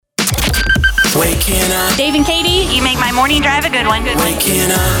Waking up. Dave and Katie, you make my morning drive a good one.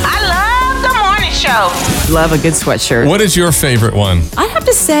 Waking up. I love the morning show. Love a good sweatshirt. What is your favorite one? I have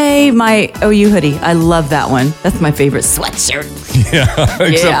to say my OU hoodie. I love that one. That's my favorite sweatshirt. Yeah,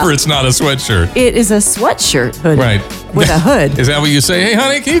 except for it's not a sweatshirt. It is a sweatshirt hoodie. Right. With a hood. Is that what you say? Hey,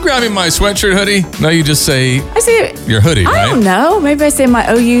 honey, can you grab me my sweatshirt hoodie? No, you just say I say your hoodie, right? I don't know. Maybe I say my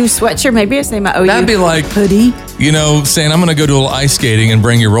OU sweatshirt. Maybe I say my OU That'd be like hoodie. You know, saying I'm going to go do a little ice skating and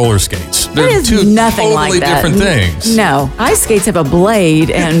bring your roller skates. They're It is two nothing totally like that. different things. No. Ice skates have a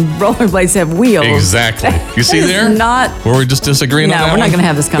blade and rollerblades have wheels. Exactly. You see That is there? not. Where we're just disagreeing on that No, we're not one? going to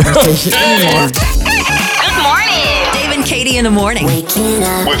have this conversation anymore. Good morning. Dave and Katie in the morning. Waking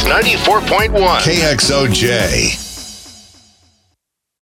up. With 94.1 KXOJ.